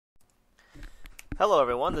Hello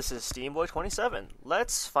everyone, this is Steamboy27.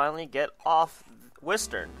 Let's finally get off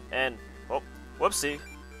Western, and, oh, whoopsie,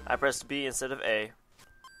 I pressed B instead of A.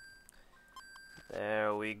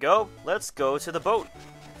 There we go, let's go to the boat,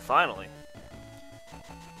 finally.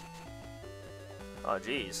 Oh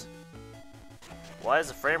jeez, why is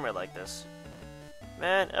the frame rate like this?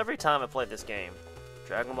 Man, every time I play this game,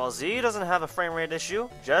 Dragon Ball Z doesn't have a frame rate issue,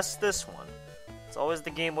 just this one. It's always the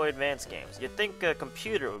Game Boy Advance games. You'd think a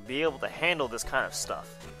computer would be able to handle this kind of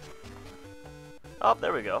stuff. Oh,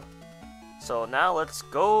 there we go. So now let's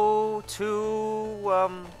go to,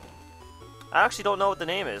 I actually don't know what the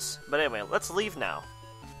name is, but anyway, let's leave now.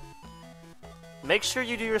 Make sure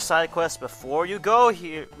you do your side quest before you go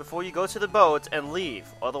to the boat and leave,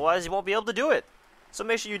 otherwise you won't be able to do it. So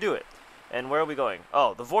make sure you do it. And where are we going?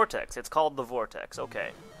 Oh, the Vortex. It's called the Vortex. Okay.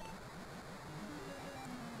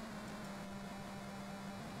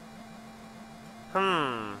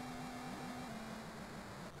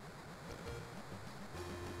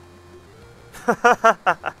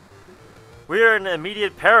 We're in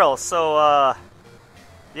immediate peril, so,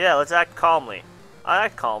 yeah, let's act calmly. I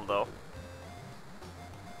act calm, though.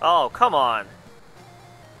 Oh, come on.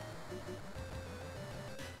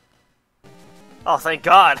 Oh, thank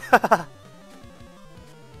God.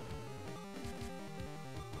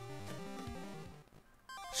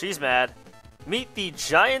 She's mad. Meet the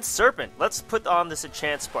giant serpent. Let's put on this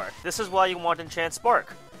enchant spark. This is why you want enchant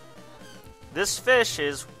spark. This fish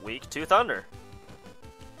is weak to thunder.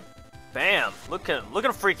 Bam! Look at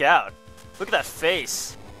him freak out. Look at that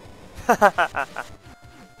face.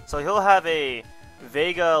 So he'll have a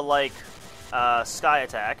Vega-like sky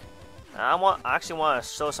attack. I actually want to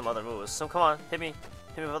show some other moves. So come on, hit me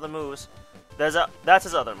with other moves. That's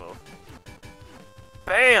his other move.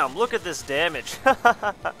 Bam! Look at this damage.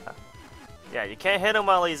 Yeah, you can't hit him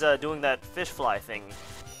while he's doing that fish fly thing,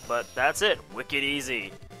 but that's it. Wicked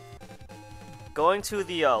easy. Going to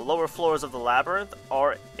the lower floors of the labyrinth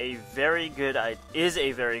is a very good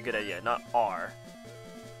idea. Not are.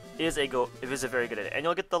 Is a very good idea, and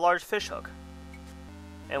you'll get the large fish hook.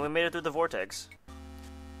 And we made it through the vortex.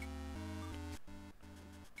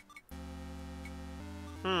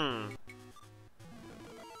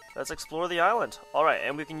 Let's explore the island. Alright,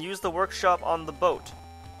 and we can use the workshop on the boat.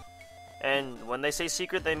 And when they say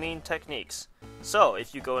secret, they mean techniques. So,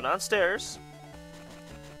 if you go downstairs,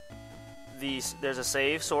 there's a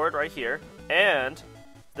save sword right here, and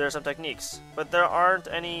there's some techniques. But there aren't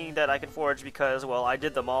any that I can forge because, well, I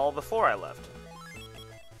did them all before I left.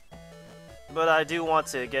 But I do want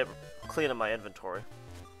to get clean of my inventory.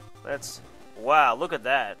 Wow, look at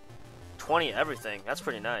that. 20 everything. That's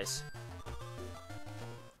pretty nice.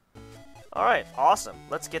 Alright, awesome.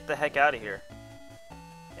 Let's get the heck out of here.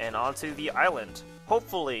 And onto the island.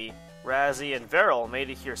 Hopefully, Razzie and Veril made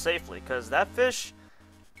it here safely, because that fish,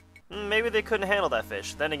 maybe they couldn't handle that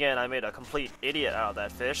fish. Then again, I made a complete idiot out of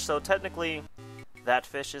that fish, so technically, that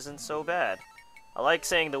fish isn't so bad. I like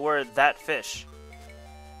saying the word, that fish.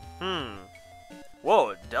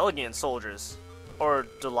 Whoa, Delegian soldiers. Or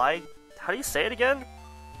how do you say it again?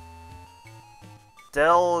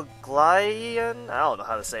 Delglian? I don't know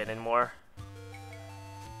how to say it anymore.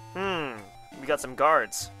 We got some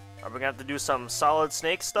guards. Are we gonna have to do some solid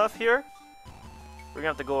snake stuff here? We're gonna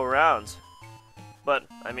have to go around. But,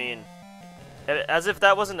 I mean, as if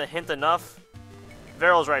that wasn't a hint enough,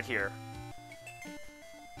 Veril's right here.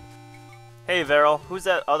 Hey Veril, who's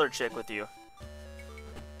that other chick with you?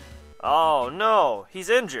 Oh no, he's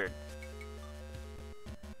injured.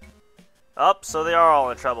 So they are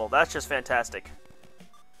all in trouble. That's just fantastic.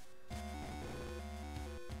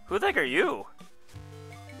 Who the heck are you?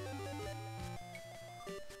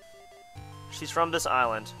 She's from this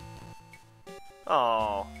island.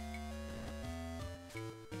 Oh.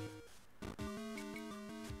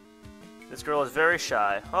 This girl is very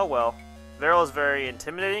shy. Oh well. Veril is very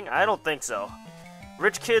intimidating? I don't think so.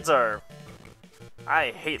 Rich kids are...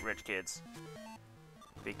 I hate rich kids.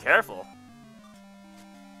 Be careful.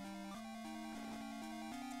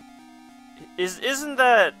 Isn't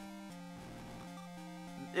that...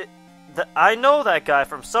 I know that guy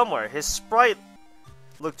from somewhere. His sprite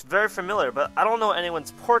looked very familiar, but I don't know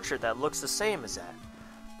anyone's portrait that looks the same as that.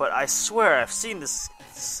 But I swear I've seen this...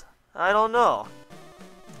 I don't know.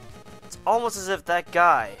 It's almost as if that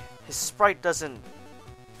guy, his sprite doesn't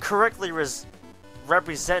correctly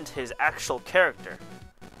represent his actual character.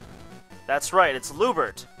 That's right, it's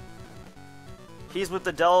Lubert. He's with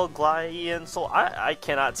the Delglian soul. I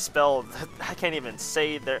cannot spell... I can't even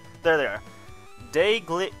say there. There they are.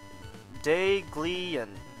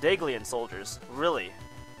 Daglian soldiers. Really?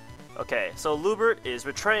 Okay, so Lubert is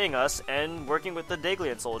betraying us and working with the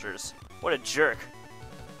Daglian soldiers. What a jerk.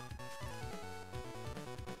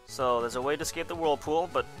 So there's a way to escape the whirlpool,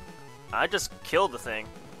 but I just killed the thing.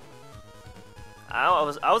 I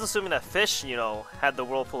was assuming that fish, you know, had the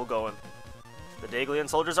whirlpool going. The Daglian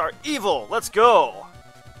soldiers are evil! Let's go!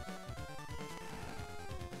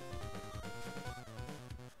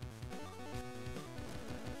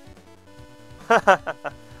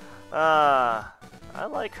 I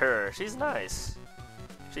like her. She's nice.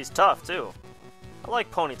 She's tough, too. I like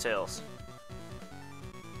ponytails.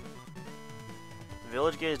 The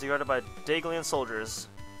village gate is guarded by Daglian soldiers.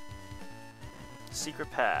 Secret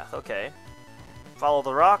path. Okay. Follow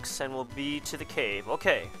the rocks and we'll be to the cave.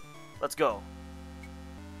 Okay. Let's go.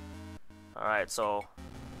 Alright, so...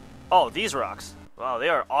 Oh, these rocks. Wow, they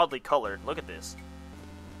are oddly colored. Look at this.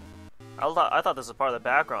 I thought this was part of the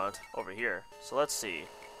background over here. So let's see.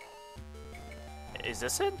 Is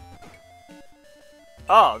this it?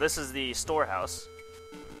 Oh, this is the storehouse.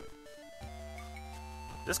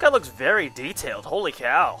 This guy looks very detailed. Holy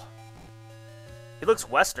cow. He looks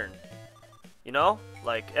Western. You know?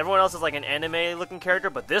 Like, everyone else is like an anime looking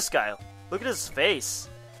character, but this guy, look at his face.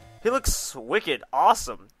 He looks wicked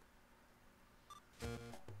awesome.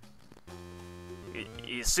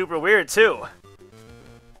 He's super weird too.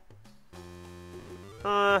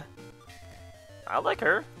 I like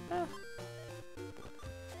her. Eh.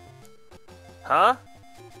 Huh?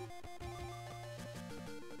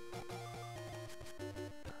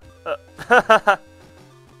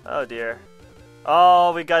 Oh dear.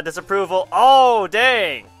 Oh, we got disapproval. Oh,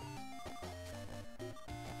 dang!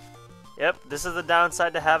 Yep, this is the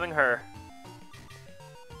downside to having her.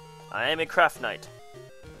 I am a craft knight.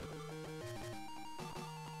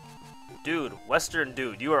 Dude, Western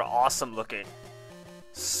dude, you are awesome looking.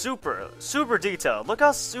 Super detailed. Look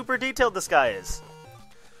how super detailed this guy is.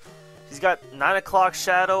 He's got 9 o'clock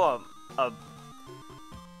shadow.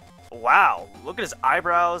 Wow, look at his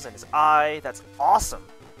eyebrows and his eye. That's awesome.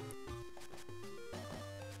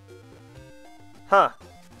 Huh.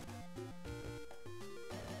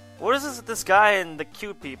 What is this with this guy and the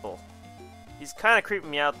cute people? He's kind of creeping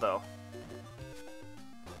me out, though.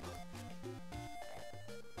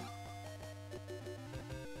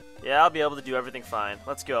 Yeah, I'll be able to do everything fine.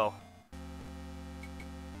 Let's go.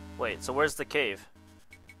 Wait, so where's the cave?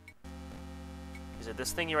 Is it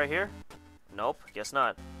this thingy right here? Nope, guess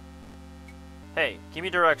not. Hey, give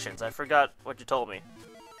me directions. I forgot what you told me.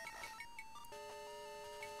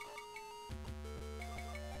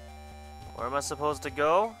 Where am I supposed to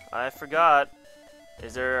go? I forgot.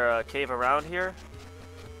 Is there a cave around here?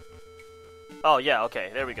 Oh, yeah,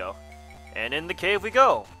 okay, there we go. And in the cave we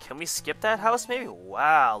go. Can we skip that house maybe?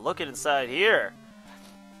 Wow, look at inside here.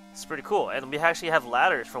 It's pretty cool. And we actually have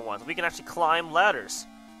ladders for once. We can actually climb ladders.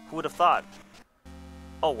 Who would have thought?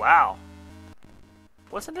 Oh, wow.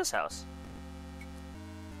 What's in this house?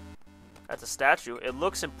 That's a statue. It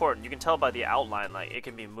looks important. You can tell by the outline, like it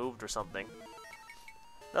can be moved or something.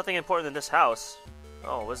 Nothing important in this house.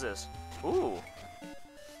 Oh, what's this? Ooh.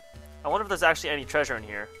 I wonder if there's actually any treasure in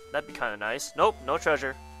here. That'd be kind of nice. Nope, no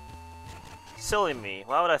treasure. Silly me.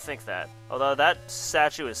 Why would I think that? Although that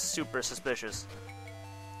statue is super suspicious.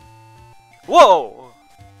 Whoa!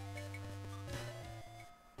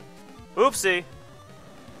 Oopsie.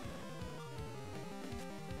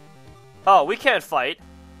 Oh, we can't fight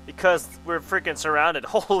because we're freaking surrounded.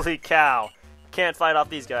 Holy cow. Can't fight off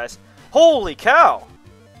these guys. Holy cow!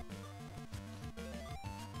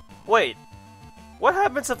 Wait. What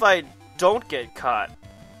happens if I don't get caught?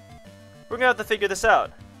 We're gonna have to figure this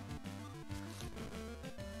out.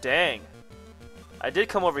 Dang. I did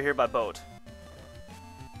come over here by boat.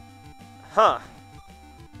 Huh.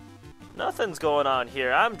 Nothing's going on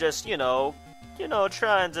here. I'm just, you know,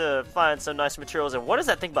 trying to find some nice materials. And what is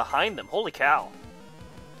that thing behind them? Holy cow.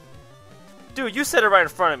 Dude, you said it right in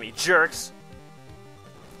front of me, jerks.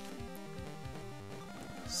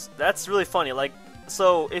 That's really funny. Like,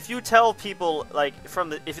 so if you tell people, like,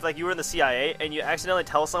 if like you were in the CIA and you accidentally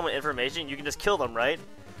tell someone information, you can just kill them, right?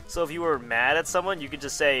 So if you were mad at someone, you could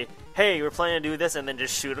just say, hey, we're planning to do this, and then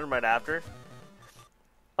just shoot them right after.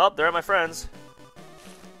 Oh, there are my friends.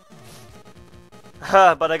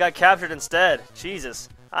 But I got captured instead. Jesus,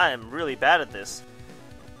 I am really bad at this.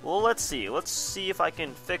 Well, let's see. Let's see if I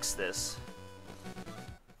can fix this.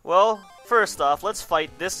 Well, first off, let's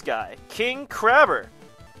fight this guy, King Crabber.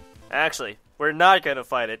 Actually, we're not gonna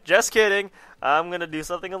fight it. Just kidding. I'm gonna do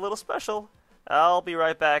something a little special. I'll be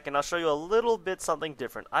right back, and I'll show you a little bit something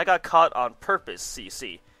different. I got caught on purpose,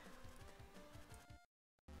 CC.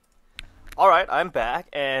 Alright, I'm back,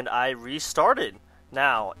 and I restarted.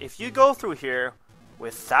 Now, if you go through here,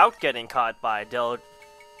 without getting caught by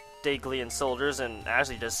Daglian soldiers and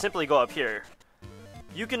actually just simply go up here,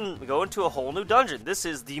 you can go into a whole new dungeon. This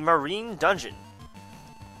is the Marine Dungeon.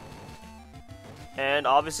 And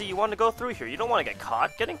obviously you want to go through here. You don't want to get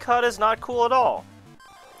caught. Getting caught is not cool at all.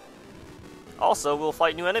 Also, we'll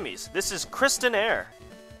fight new enemies. This is Kristen Air.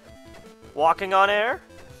 Walking on air.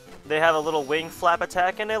 They have a little wing flap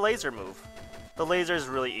attack and a laser move. The laser is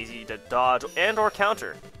really easy to dodge and or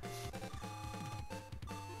counter.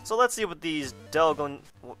 So let's see what these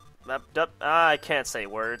I can't say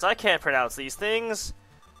words. I can't pronounce these things.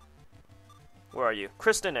 Where are you?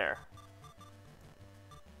 Kristen Air.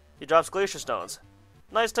 He drops glacier stones.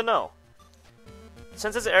 Nice to know.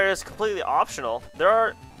 Since this area is completely optional,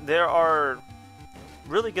 there are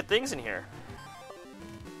really good things in here.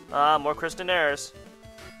 More Kristen Airs.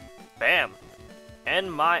 Bam!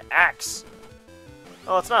 And my axe.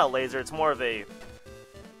 Oh, it's not a laser, it's more of a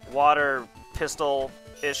water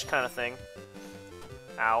pistol-ish kind of thing.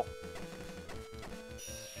 Ow.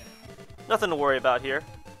 Nothing to worry about here.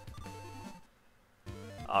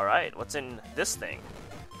 Alright, what's in this thing?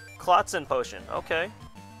 Klotzen potion, okay.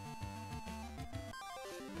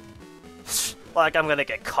 Like I'm gonna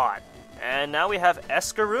get caught. And now we have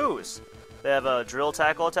Escaroos. They have a drill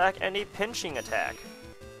tackle attack and a pinching attack.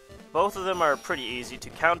 Both of them are pretty easy to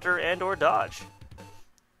counter and or dodge.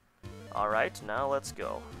 Alright, now let's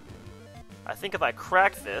go. I think if I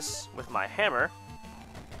crack this with my hammer,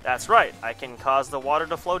 that's right, I can cause the water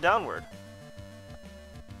to flow downward.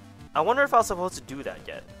 I wonder if I was supposed to do that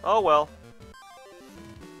yet. Oh well.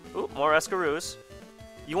 Ooh, more Escaroos.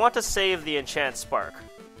 You want to save the Enchant Spark.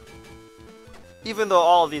 Even though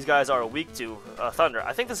all of these guys are weak to Thunder,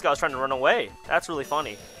 I think this guy's trying to run away. That's really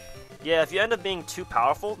funny. Yeah, if you end up being too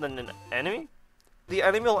powerful than an enemy, the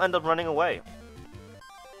enemy will end up running away.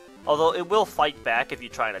 Although it will fight back if you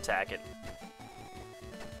try and attack it.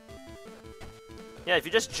 Yeah, if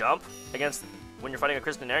you just jump against when you're fighting a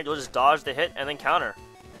Kristen Air, you'll just dodge the hit and then counter.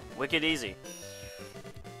 Wicked easy.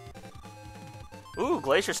 Ooh,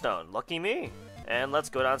 Glacier Stone. Lucky me. And let's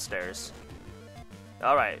go downstairs.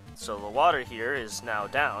 Alright, so the water here is now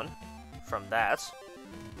down from that.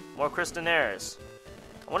 More Kristen Airs.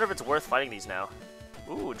 I wonder if it's worth fighting these now.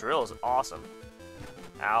 Ooh, drill is awesome.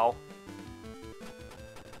 Ow.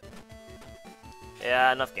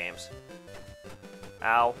 Yeah, enough games.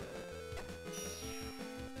 Ow.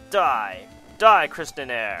 Die! Die,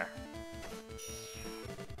 Kristen Air!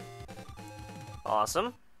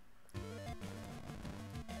 Awesome.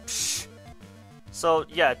 Psh. So,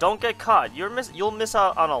 yeah, don't get caught. You'll miss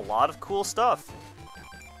out on a lot of cool stuff.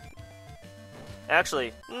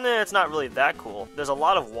 Actually, it's not really that cool. There's a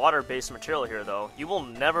lot of water-based material here, though. You will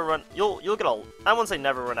never run... You'll get a... I won't say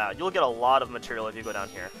never run out. You'll get a lot of material if you go down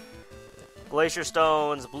here. Glacier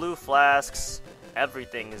stones, blue flasks,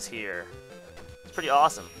 everything is here. It's pretty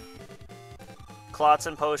awesome. Clots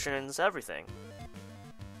and potions, everything.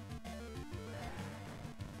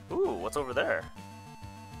 Ooh, what's over there?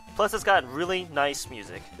 Plus, it's got really nice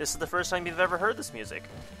music. This is the first time you've ever heard this music.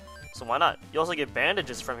 So why not? You also get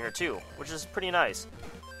bandages from here too, which is pretty nice.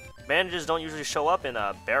 Bandages don't usually show up in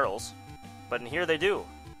barrels, but in here they do.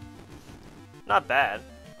 Not bad.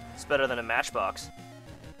 It's better than a matchbox.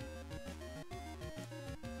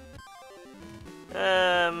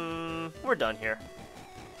 We're done here.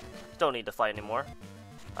 Don't need to fight anymore.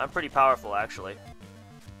 I'm pretty powerful, actually.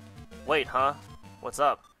 Wait, huh? What's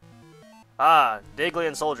up? Ah,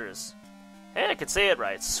 Daglian soldiers. Hey, I could say it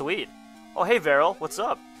right. Sweet. Oh, hey, Varel. What's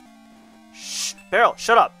up? Shh! Varel,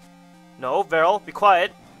 shut up! No, Varel, be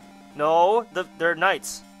quiet. No, they're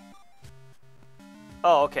knights.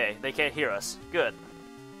 Oh, okay. They can't hear us. Good.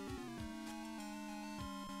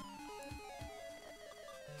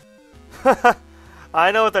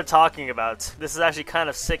 I know what they're talking about. This is actually kind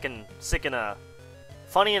of sick in a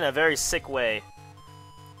funny in a very sick way.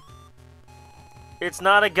 It's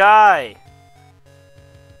not a guy.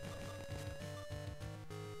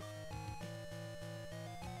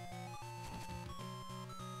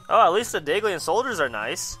 Oh, at least the Daglian soldiers are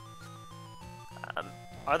nice.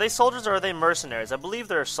 Are they soldiers or are they mercenaries? I believe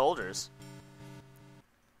they're soldiers.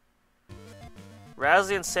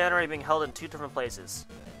 Razzie and Santa are being held in 2 different places.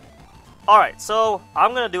 Alright, so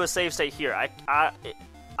I'm gonna do a save state here. I'm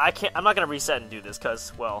not gonna reset and do this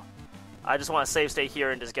because, well, I just want to save state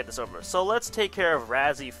here and just get this over. So let's take care of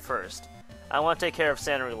Razzie first. I want to take care of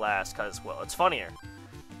Santa last because, well, it's funnier.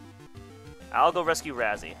 I'll go rescue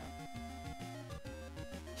Razzie.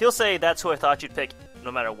 He'll say that's who I thought you'd pick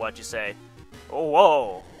no matter what you say. Oh,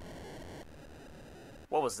 whoa.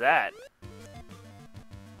 What was that?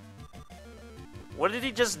 What did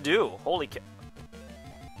he just do? Holy cow.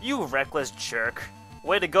 You reckless jerk.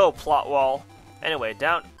 Way to go, plot wall. Anyway,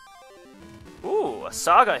 down... Ooh, a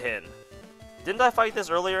Saga Hin. Didn't I fight this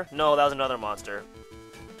earlier? No, that was another monster.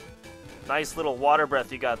 Nice little water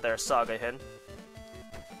breath you got there, Saga Hin.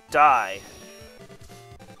 Die.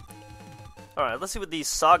 Alright, let's see what these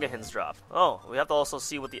Saga Hins drop. Oh, we have to also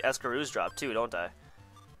see what the Escaroos drop too, don't I?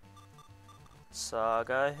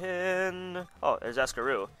 Saga Hin. Oh, there's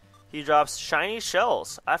Escaroo. He drops shiny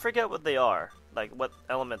shells. I forget what they are. Like, what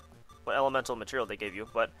elemental material they gave you,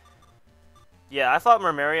 but... Yeah, I fought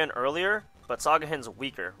Mermarian earlier, but Saga Hin's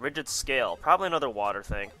weaker. Rigid scale. Probably another water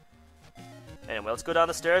thing. Anyway, let's go down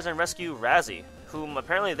the stairs and rescue Razzie, whom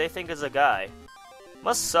apparently they think is a guy.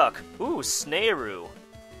 Must suck. Ooh, Snaru.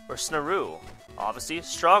 Or Snaru. Obviously,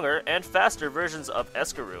 stronger and faster versions of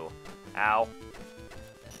Escaroo. Ow.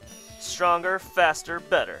 Stronger, faster,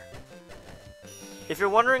 better. If you're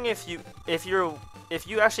wondering if you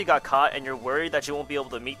actually got caught and you're worried that you won't be able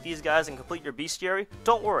to meet these guys and complete your bestiary,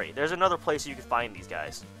 don't worry. There's another place you can find these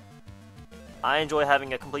guys. I enjoy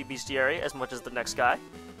having a complete bestiary as much as the next guy.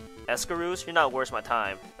 Escaroos, you're not worth my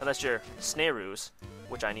time. Unless you're Snaroos,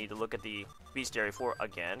 which I need to look at the bestiary for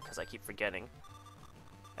again, because I keep forgetting.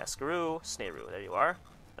 Escaroo, Snaru, there you are.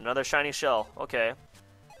 Another shiny shell, okay.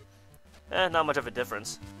 Not much of a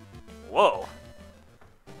difference. Whoa!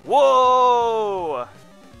 Whoa!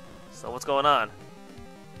 So what's going on?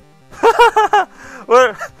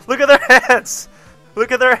 Look at their hands!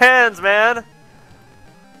 Look at their hands, man!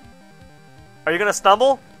 Are you gonna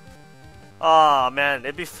stumble? Aw, man,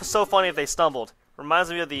 it'd be so funny if they stumbled. Reminds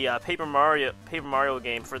me of the Paper Mario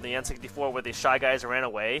game for the N64 where the Shy Guys ran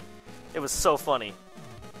away. It was so funny.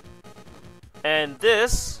 And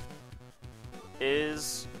this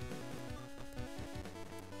is...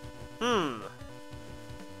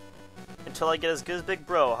 Until I get as good as Big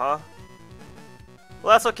Bro, huh?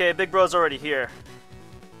 Well, that's okay, Big Bro's already here.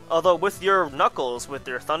 Although with your Knuckles, with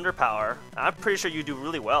your Thunder Power, I'm pretty sure you do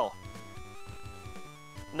really well.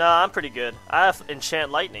 Nah, I'm pretty good. I have Enchant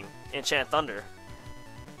Lightning, Enchant Thunder.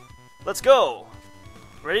 Let's go!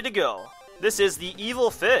 Ready to go. This is the Evil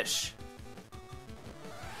Fish.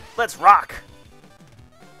 Let's rock!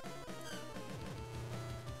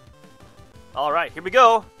 Alright, here we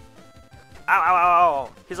go! Ow, ow, ow, ow!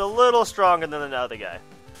 He's a little stronger than the other guy.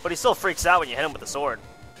 But he still freaks out when you hit him with the sword.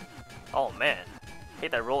 Oh man.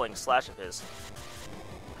 Hate that rolling slash of his.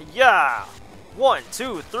 Yeah! 1,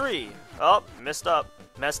 2, 3! Oh, messed up.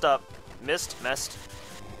 Messed up. Messed.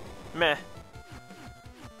 Meh.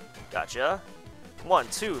 Gotcha. 1,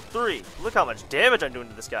 2, 3. Look how much damage I'm doing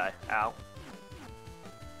to this guy. Ow.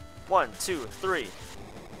 1, 2, 3.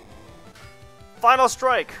 Final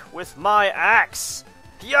strike with my axe.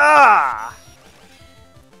 Yeah!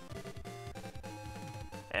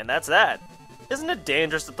 And that's that. Isn't it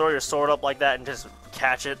dangerous to throw your sword up like that and just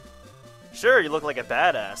catch it? Sure, you look like a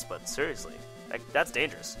badass, but seriously, that's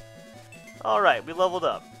dangerous. Alright, we leveled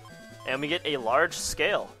up. And we get a large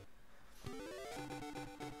scale.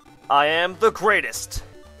 I am the greatest.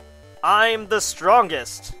 I'm the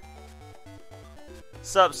strongest.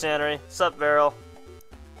 Sup, Sannery. Sup, Varel.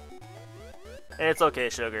 And it's okay,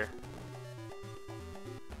 Sugar.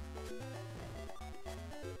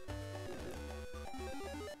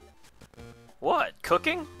 What?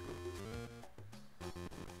 Cooking?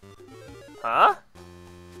 Huh?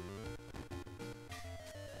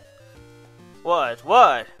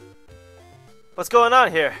 What? What's going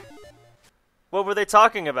on here? What were they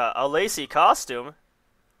talking about? A lacy costume?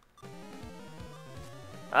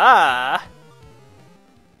 Ah!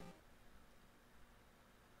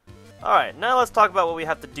 Alright, now let's talk about what we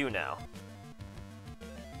have to do now.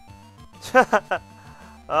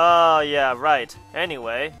 Oh, yeah, right.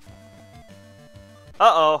 Anyway.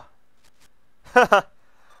 Uh-oh.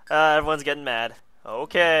 Everyone's getting mad.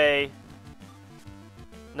 Okay.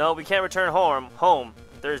 No, we can't return home.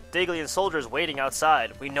 There's Daglian soldiers waiting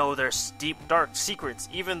outside. We know their deep, dark secrets,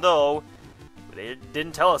 even though they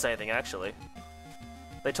didn't tell us anything, actually.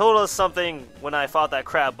 They told us something when I fought that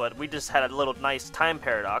crab, but we just had a little nice time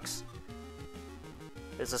paradox.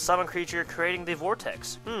 There's a summon creature creating the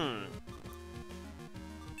vortex.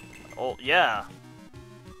 Oh, yeah.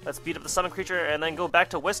 Let's beat up the summon creature and then go back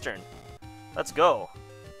to Western. Let's go.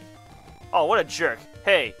 Oh, what a jerk.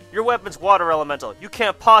 Hey, your weapon's water elemental. You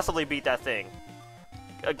can't possibly beat that thing.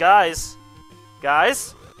 Guys?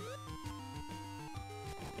 Guys?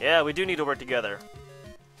 Yeah, we do need to work together.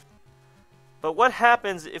 But what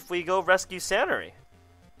happens if we go rescue Sannery?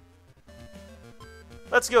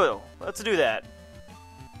 Let's go. Let's do that.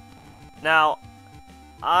 Now,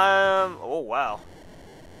 oh, wow.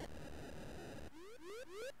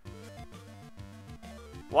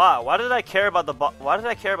 Wow, why did I care about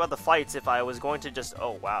the fights if I was going to just...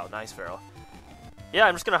 Oh, wow, nice, Pharaoh. Yeah,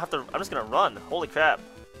 I'm just gonna run. Holy crap.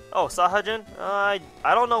 Oh, Sahajin? I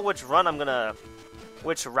don't know which route I'm going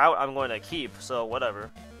to keep, so whatever.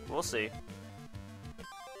 We'll see.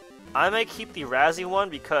 I may keep the Razzie one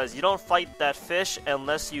because you don't fight that fish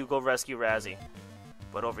unless you go rescue Razzie.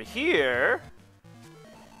 But over here,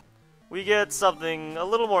 we get something a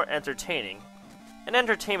little more entertaining. And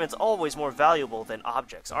entertainment's always more valuable than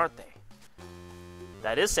objects, aren't they?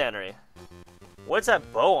 That is Sanary. What's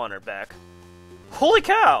that bow on her back? Holy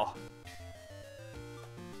cow!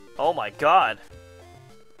 Oh my god.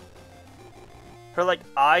 Her, like,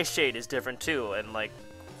 eye shade is different too, and like,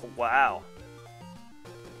 wow.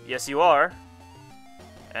 Yes, you are.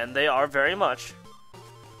 And they are very much.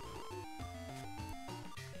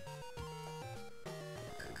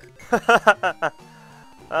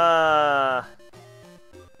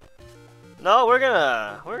 No, we're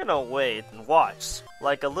gonna wait and watch,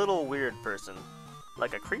 like a little weird person,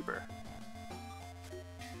 like a creeper.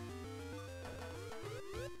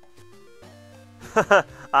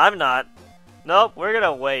 I'm not. Nope, we're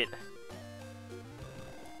gonna wait.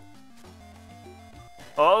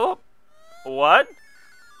 Oh, what?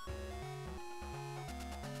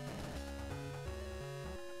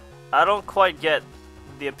 I don't quite get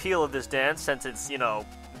the appeal of this dance since it's, you know,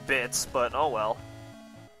 bits, but oh well.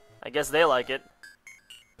 I guess they like it.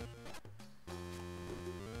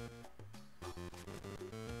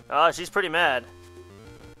 Oh, she's pretty mad.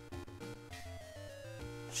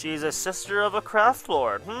 She's a sister of a craft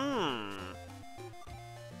lord.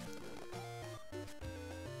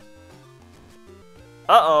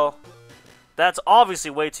 Uh-oh. That's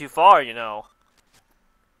obviously way too far, you know.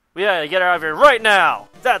 We gotta get her out of here right now!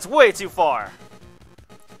 That's way too far!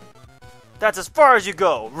 That's as far as you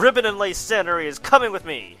go! Ribbon and Lace Sanary is coming with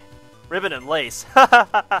me! Ribbon and Lace.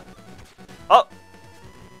 Oh!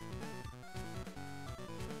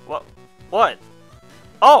 What? What?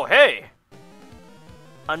 Oh, hey!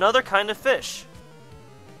 Another kind of fish.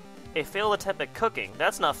 A failed attempt at cooking.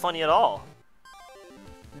 That's not funny at all.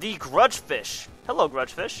 The Grudgefish. Hello,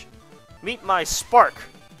 Grudgefish. Meet my Spark.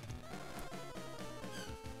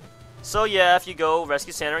 So yeah, if you go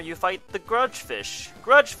rescue Sanary, you fight the Grudgefish.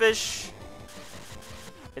 Grudgefish!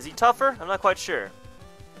 Is he tougher? I'm not quite sure.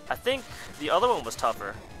 I think the other one was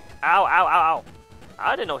tougher. Ow, ow, ow, ow.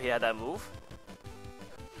 I didn't know he had that move.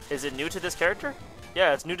 Is it new to this character?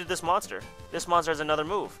 Yeah, it's new to this monster. This monster has another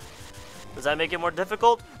move. Does that make it more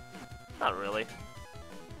difficult? Not really.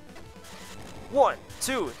 1,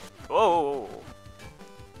 2, whoa.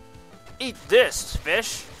 Eat this,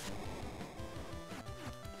 fish.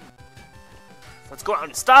 Let's go out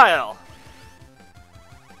in style.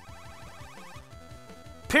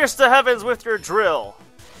 Pierce the heavens with your drill.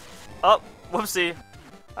 Oh, whoopsie.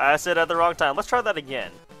 I said it at the wrong time. Let's try that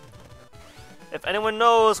again. If anyone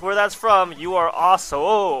knows where that's from, you are awesome.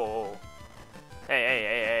 Oh.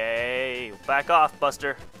 Hey. Back off,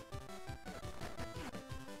 Buster.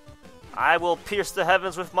 I will pierce the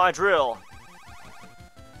heavens with my drill.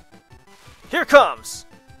 Here comes!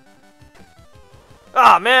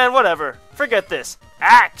 Ah, man, whatever. Forget this.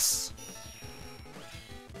 Axe!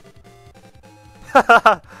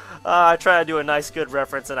 I try to do a nice, good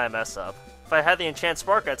reference and I mess up. If I had the Enchant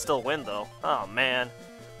Spark, I'd still win, though. Oh, man.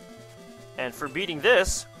 And for beating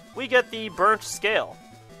this, we get the Burnt Scale.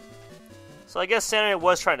 So I guess Sanary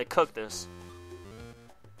was trying to cook this.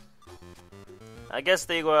 I guess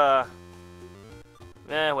they, whatever.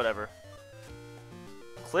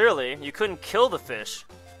 Clearly, you couldn't kill the fish.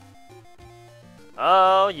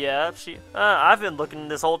 Oh, yeah, I've been looking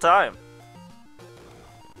this whole time.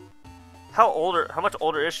 How much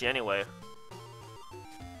older is she anyway?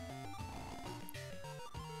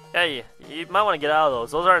 Hey, you might want to get out of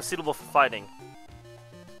those. Those aren't suitable for fighting.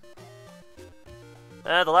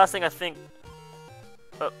 The last thing I think...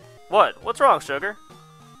 what? What's wrong, Sugar?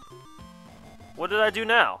 What did I do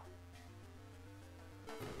now?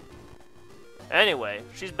 Anyway,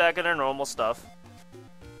 she's back in her normal stuff.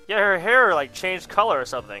 Yeah, her hair, like, changed color or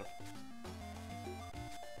something.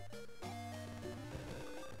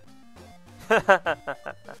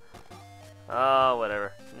 Oh,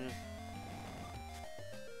 whatever.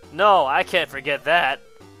 No, I can't forget that.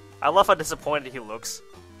 I love how disappointed he looks.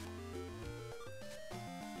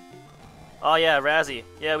 Oh yeah, Razzie.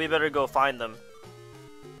 Yeah, we better go find them.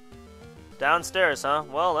 Downstairs, huh?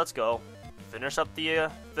 Well, let's go. Finish up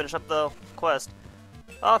the quest.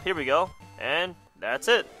 Oh, here we go. And that's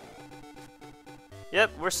it.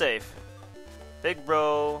 Yep, we're safe. Big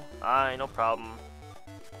bro. Aye, no problem.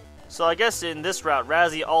 So I guess in this route,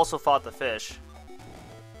 Razzie also fought the fish.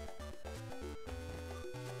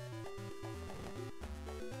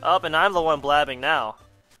 Up, and I'm the one blabbing now.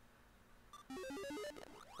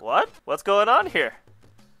 What? What's going on here?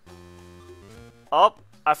 Oh,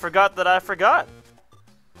 I forgot that I forgot.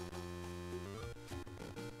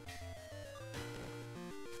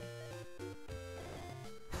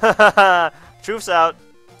 Hahaha, truth's out.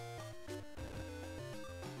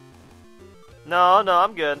 No,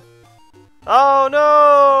 I'm good. Oh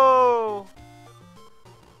no!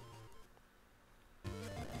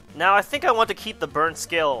 Now I think I want to keep the burnt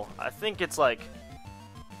scale. I think it's like...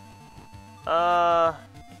 I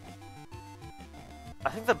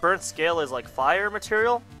think the burnt scale is like fire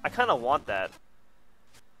material. I kind of want that.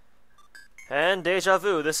 And deja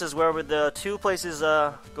vu, this is where the two places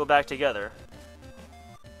go back together.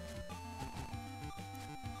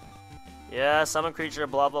 Yeah, summon creature,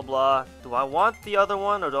 blah blah blah. Do I want the other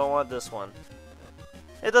one or do I want this one?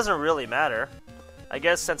 It doesn't really matter. I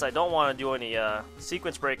guess since I don't want to do any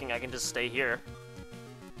sequence breaking, I can just stay here.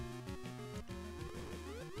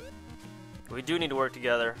 We do need to work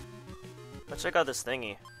together. Let's check out this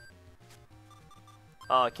thingy.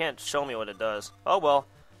 Oh, it can't show me what it does. Oh well,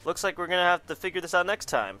 looks like we're gonna have to figure this out next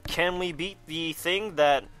time. Can we beat the thing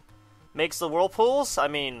that makes the whirlpools? I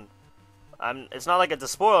mean, it's not like it's a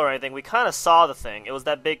spoiler or anything. We kind of saw the thing. It was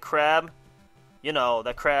that big crab. You know,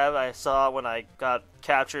 that crab I saw when I got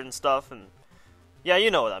captured and stuff. And yeah,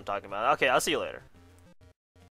 you know what I'm talking about. Okay, I'll see you later.